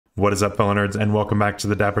What is up, fellow nerds, and welcome back to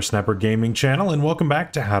the Dapper Snapper Gaming channel, and welcome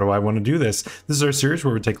back to How Do I Want to Do This? This is our series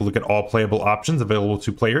where we take a look at all playable options available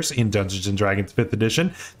to players in Dungeons & Dragons 5th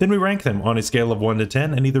edition, then we rank them on a scale of 1 to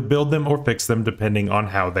 10 and either build them or fix them depending on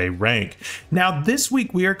how they rank. Now, this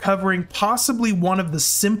week we are covering possibly one of the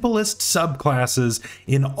simplest subclasses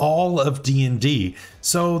in all of D&D.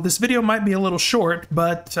 So this video might be a little short,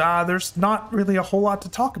 but there's not really a whole lot to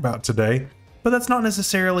talk about today. But that's not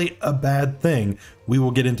necessarily a bad thing. We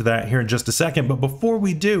will get into that here in just a second, but before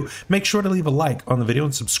we do, make sure to leave a like on the video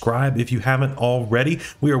and subscribe if you haven't already.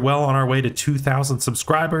 We are well on our way to 2,000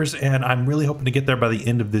 subscribers, and I'm really hoping to get there by the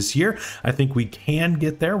end of this year. I think we can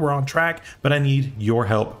get there, we're on track, but I need your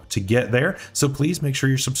help to get there. So please make sure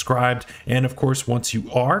you're subscribed, and of course, once you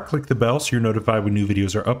are, click the bell so you're notified when new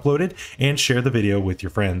videos are uploaded, and share the video with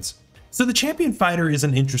your friends. So the champion fighter is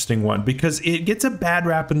an interesting one because it gets a bad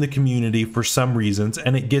rap in the community for some reasons,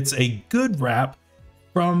 and it gets a good rap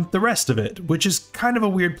from the rest of it, which is kind of a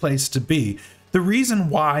weird place to be. The reason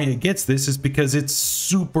why it gets this is because it's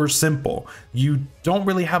super simple. You don't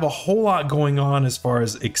really have a whole lot going on as far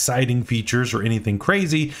as exciting features or anything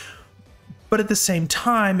crazy, but at the same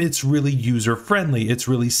time, it's really user-friendly. It's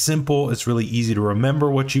really simple. It's really easy to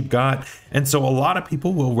remember what you've got, and so a lot of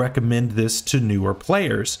people will recommend this to newer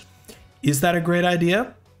players. Is that a great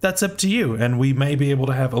idea? That's up to you, and we may be able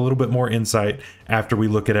to have a little bit more insight after we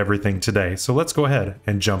look at everything today. So let's go ahead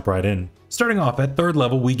and jump right in. Starting off at 3rd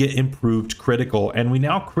level, we get improved critical, and we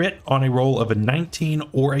now crit on a roll of a 19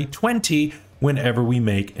 or a 20 whenever we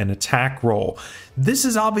make an attack roll. This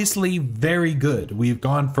is obviously very good. We've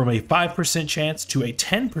gone from a 5% chance to a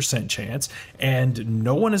 10% chance, and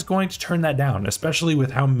no one is going to turn that down, especially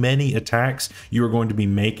with how many attacks you are going to be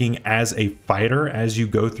making as a fighter as you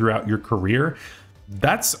go throughout your career.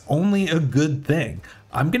 That's only a good thing.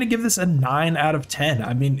 I'm gonna give this a 9 out of 10.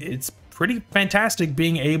 I mean, it's pretty fantastic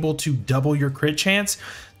being able to double your crit chance.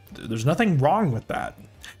 There's nothing wrong with that.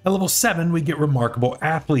 At level 7, we get Remarkable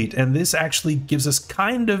Athlete, and this actually gives us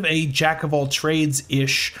kind of a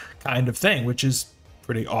jack-of-all-trades-ish kind of thing, which is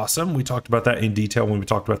pretty awesome. We talked about that in detail when we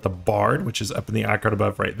talked about the Bard, which is up in the icon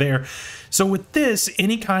above right there. So with this,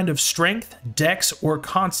 any kind of strength, dex, or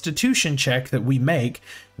constitution check that we make,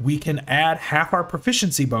 we can add half our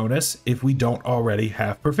proficiency bonus if we don't already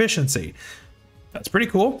have proficiency. That's pretty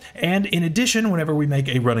cool. And in addition, whenever we make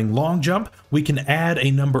a running long jump, we can add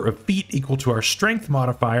a number of feet equal to our strength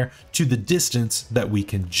modifier to the distance that we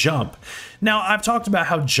can jump. Now, I've talked about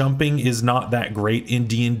how jumping is not that great in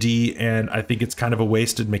D&D, and I think it's kind of a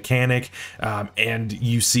wasted mechanic. And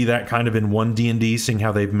you see that kind of in 1 D&D, seeing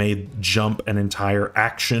how they've made jump an entire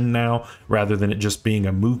action now, rather than it just being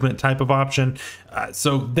a movement type of option.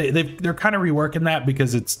 So they're kind of reworking that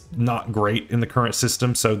because it's not great in the current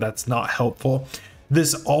system, so that's not helpful.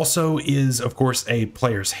 This also is, of course, a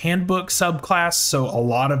player's handbook subclass, so a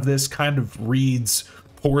lot of this kind of reads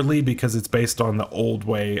poorly because it's based on the old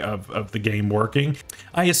way of the game working.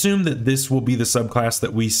 I assume that this will be the subclass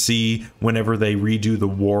that we see whenever they redo the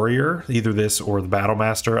warrior, either this or the battle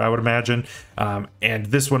master, I would imagine. And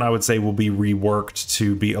this one I would say will be reworked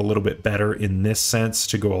to be a little bit better in this sense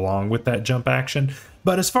to go along with that jump action.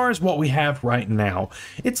 But as far as what we have right now,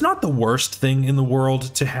 it's not the worst thing in the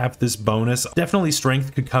world to have this bonus. Definitely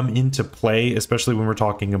strength could come into play, especially when we're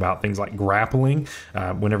talking about things like grappling.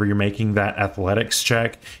 Whenever you're making that athletics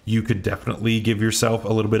check, you could definitely give yourself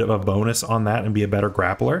a little bit of a bonus on that and be a better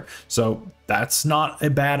grappler. So that's not a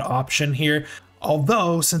bad option here.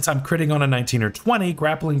 Although, since I'm critting on a 19 or 20,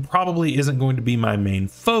 grappling probably isn't going to be my main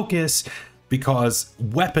focus because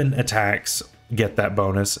weapon attacks get that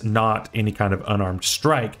bonus, not any kind of unarmed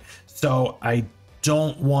strike. So I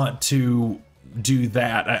don't want to do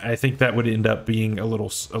that. I think that would end up being a little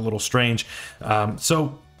strange.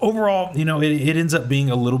 So overall, you know, it ends up being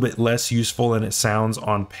a little bit less useful than it sounds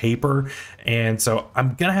on paper. And so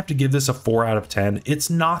I'm gonna have to give this a 4 out of 10. It's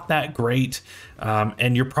not that great.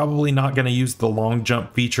 And you're probably not going to use the long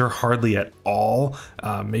jump feature hardly at all,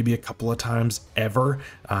 maybe a couple of times ever.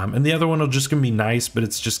 And the other one will just gonna be nice, but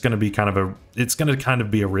it's just going to be kind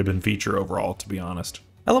of be a ribbon feature overall, to be honest.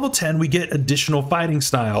 At level 10, we get additional fighting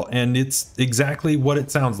style, and it's exactly what it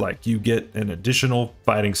sounds like. You get an additional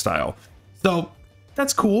fighting style. So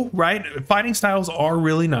that's cool, right? Fighting styles are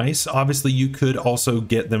really nice. Obviously, you could also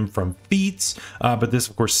get them from feats, but this,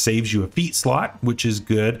 of course, saves you a feat slot, which is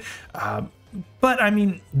good. But I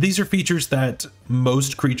mean, these are features that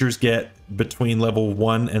most creatures get between level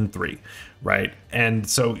 1 and 3, right? And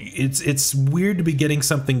so it's weird to be getting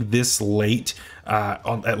something this late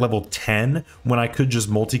at level 10 when I could just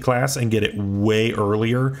multi-class and get it way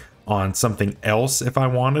earlier on something else if I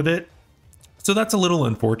wanted it. So that's a little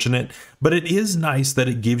unfortunate, but it is nice that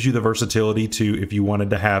it gives you the versatility to, if you wanted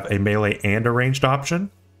to have a melee and a ranged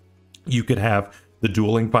option, you could have the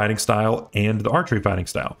dueling fighting style and the archery fighting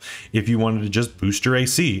style. If you wanted to just boost your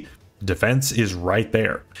AC, defense is right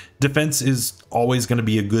there. Defense is always going to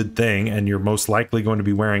be a good thing, and you're most likely going to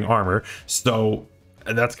be wearing armor, so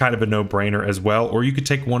that's kind of a no-brainer as well. Or you could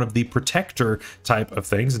take one of the protector type of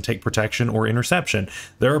things and take protection or interception.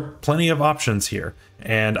 There are plenty of options here,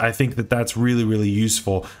 and I think that that's really, really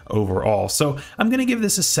useful overall. So I'm going to give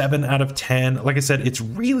this a 7 out of 10. Like I said, it's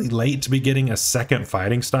really late to be getting a second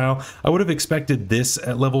fighting style. I would have expected this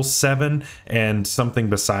at level 7 and something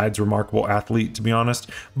besides Remarkable Athlete, to be honest.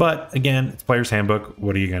 But again, it's Player's Handbook.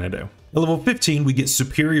 What are you going to do? At level 15, we get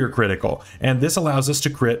Superior Critical, and this allows us to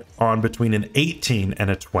crit on between an 18 and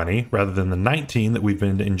a 20, rather than the 19 that we've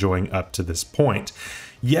been enjoying up to this point.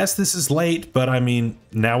 Yes, this is late, but I mean,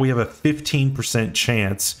 now we have a 15%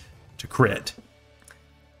 chance to crit.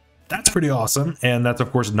 That's pretty awesome, and that's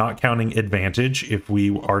of course not counting advantage if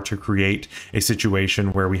we are to create a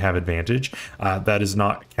situation where we have advantage. That is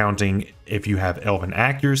not counting if you have Elven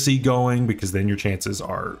Accuracy going, because then your chances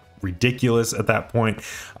are ridiculous at that point.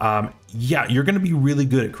 Yeah, you're going to be really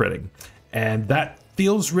good at critting, and that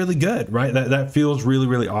feels really good, right? That feels really,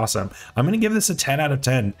 really awesome. I'm going to give this a 10 out of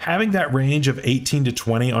 10. Having that range of 18 to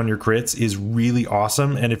 20 on your crits is really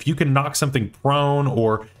awesome, and if you can knock something prone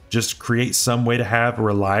or just create some way to have a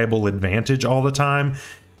reliable advantage all the time,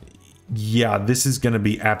 yeah, this is going to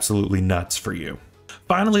be absolutely nuts for you.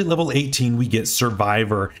 Finally, level 18, we get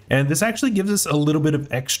Survivor, and this actually gives us a little bit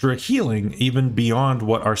of extra healing, even beyond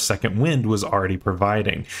what our second wind was already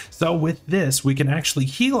providing. So with this, we can actually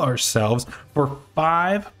heal ourselves for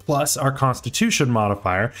 5 plus our Constitution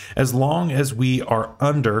modifier, as long as we are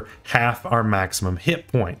under half our maximum hit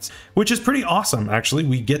points, which is pretty awesome. Actually,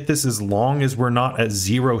 we get this as long as we're not at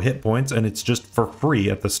 0 hit points, and it's just for free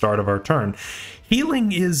at the start of our turn.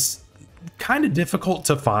 Healing is kind of difficult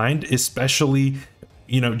to find, especially,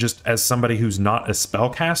 you know, just as somebody who's not a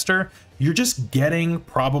spellcaster. You're just getting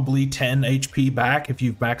probably 10 HP back. If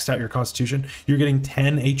you've maxed out your Constitution, you're getting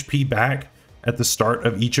 10 HP back at the start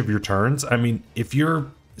of each of your turns. I mean, if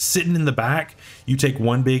you're sitting in the back, you take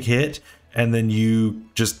one big hit and then you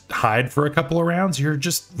just hide for a couple of rounds, you're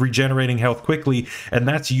just regenerating health quickly, and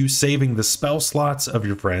that's you saving the spell slots of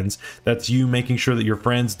your friends. That's you making sure that your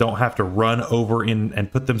friends don't have to run over in and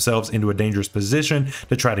put themselves into a dangerous position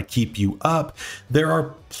to try to keep you up. There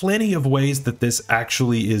are plenty of ways that this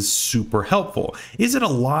actually is super helpful. Is it a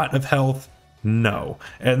lot of health? No.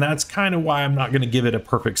 And that's kind of why I'm not going to give it a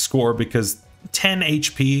perfect score, because 10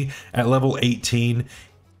 HP at level 18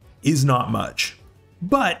 is not much.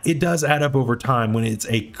 But it does add up over time when it's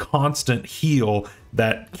a constant heal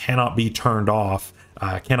that cannot be turned off,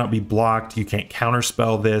 cannot be blocked. You can't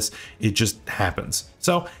counterspell this. It just happens.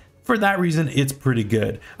 So for that reason, it's pretty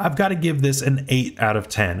good. I've got to give this an 8 out of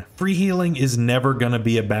 10. Free healing is never going to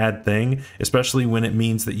be a bad thing, especially when it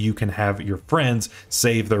means that you can have your friends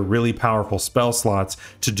save their really powerful spell slots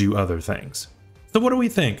to do other things. So what do we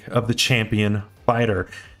think of the Champion Fighter?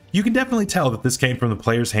 You can definitely tell that this came from the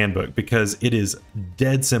Player's Handbook, because it is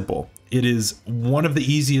dead simple. It is one of the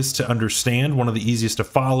easiest to understand, one of the easiest to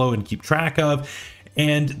follow and keep track of,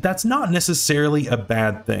 and that's not necessarily a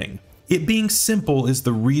bad thing. It being simple is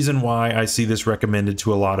the reason why I see this recommended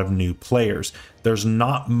to a lot of new players. There's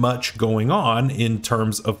not much going on in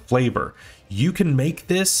terms of flavor. You can make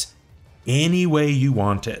this any way you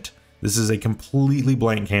want it. This is a completely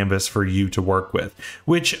blank canvas for you to work with,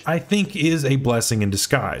 which I think is a blessing in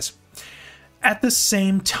disguise. At the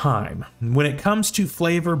same time, when it comes to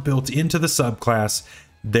flavor built into the subclass,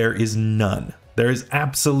 there is none. There is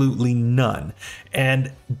absolutely none.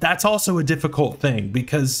 And that's also a difficult thing,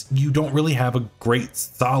 because you don't really have a great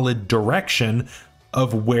solid direction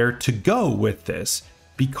of where to go with this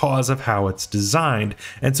because of how it's designed.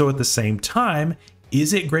 And so at the same time,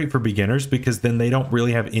 is it great for beginners? Because then they don't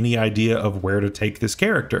really have any idea of where to take this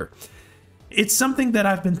character. It's something that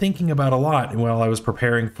I've been thinking about a lot while I was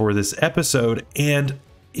preparing for this episode, and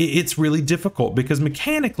it's really difficult because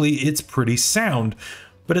mechanically it's pretty sound,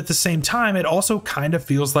 but at the same time, it also kind of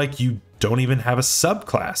feels like you don't even have a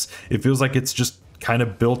subclass. It feels like it's just kind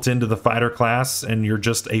of built into the fighter class and you're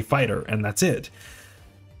just a fighter and that's it.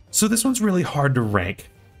 So this one's really hard to rank.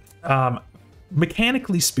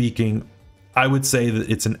 Mechanically speaking, I would say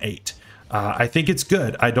that it's an 8. I think it's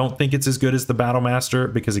good. I don't think it's as good as the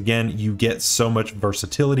Battlemaster, because again, you get so much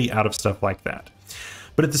versatility out of stuff like that.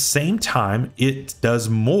 But at the same time, it does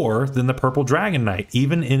more than the Purple Dragon Knight,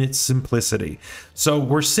 even in its simplicity. So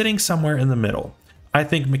we're sitting somewhere in the middle. I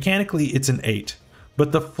think mechanically it's an 8,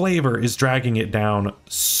 but the flavor is dragging it down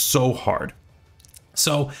so hard.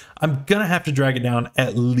 So I'm gonna have to drag it down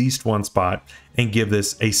at least one spot and give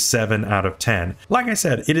this a 7 out of 10. Like I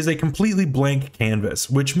said, it is a completely blank canvas,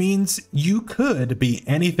 which means you could be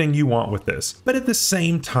anything you want with this. But at the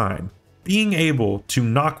same time, being able to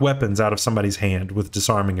knock weapons out of somebody's hand with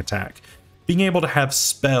disarming attack, being able to have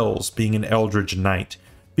spells, being an Eldritch Knight,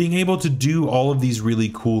 being able to do all of these really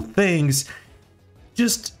cool things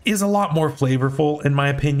just is a lot more flavorful, in my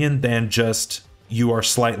opinion, than just you are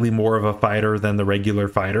slightly more of a fighter than the regular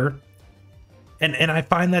fighter. And I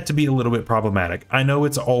find that to be a little bit problematic. I know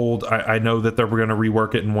it's old. I know that they're going to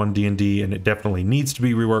rework it in 1D&D, and it definitely needs to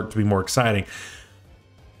be reworked to be more exciting.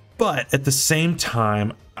 But at the same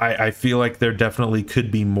time, I feel like there definitely could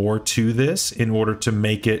be more to this in order to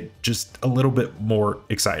make it just a little bit more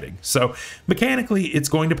exciting. So mechanically, it's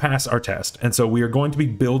going to pass our test. And so we are going to be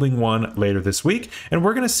building one later this week, and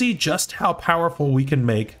we're going to see just how powerful we can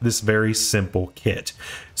make this very simple kit.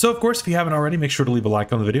 So of course, if you haven't already, make sure to leave a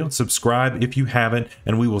like on the video and subscribe if you haven't,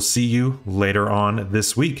 and we will see you later on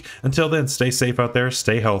this week. Until then, stay safe out there,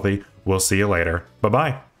 stay healthy. We'll see you later.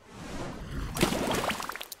 Bye-bye.